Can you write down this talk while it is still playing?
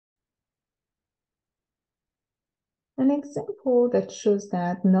an example that shows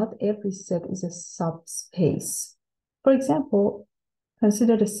that not every set is a subspace. For example,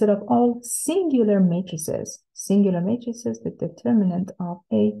 consider the set of all singular matrices. Singular matrices, the determinant of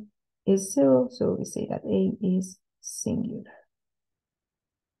A is 0, so we say that A is singular.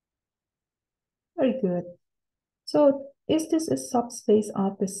 Very good. So is this a subspace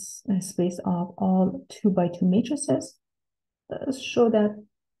of the space of all 2 by 2 matrices? Let's show that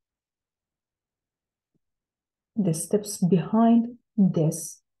the steps behind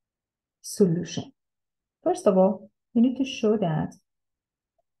this solution. First of all, we need to show that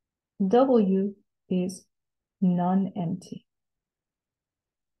W is non-empty.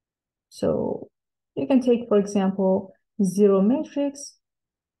 So you can take, for example, 0 matrix,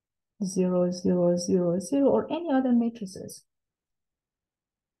 0, 0, 0, 0, or any other matrices.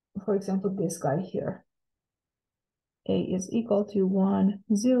 For example, this guy here. A is equal to 1,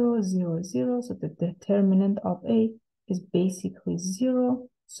 0, 0, 0. So the determinant of A is basically 0.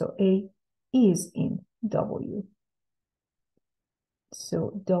 So A is in W.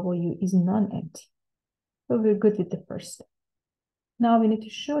 So W is non-empty. So we're good with the first step. Now we need to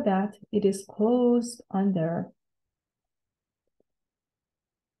show that it is closed under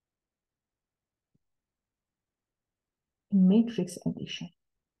matrix addition.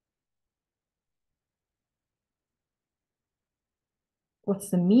 What's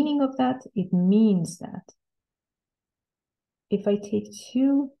the meaning of that? It means that if I take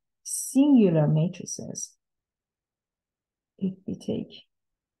 2 singular matrices, if we take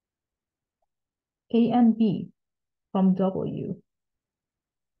A and B from W,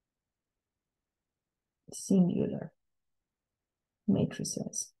 singular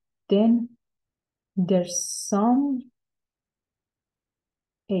matrices, then their sum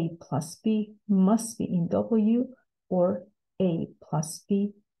A plus B must be in W, or A plus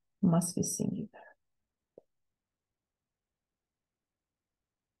B must be singular.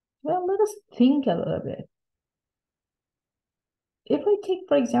 Well, let us think a little bit. If I take,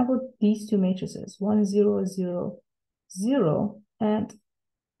 for example, these 2 matrices, 1, 0, 0, 0, and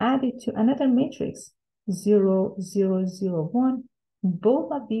add it to another matrix, 0, 0, 0, 1,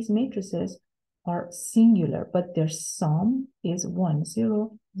 both of these matrices are singular, but their sum is 1,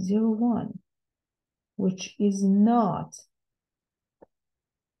 0, 0, 1, which is not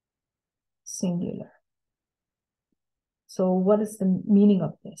singular. So what is the meaning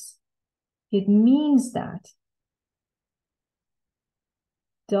of this? It means that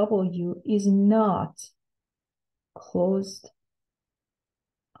W is not closed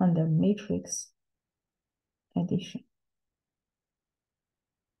under matrix addition.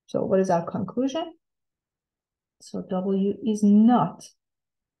 So what is our conclusion? So W is not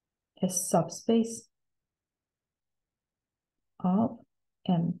a subspace of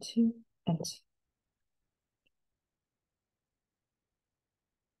M2 and 2.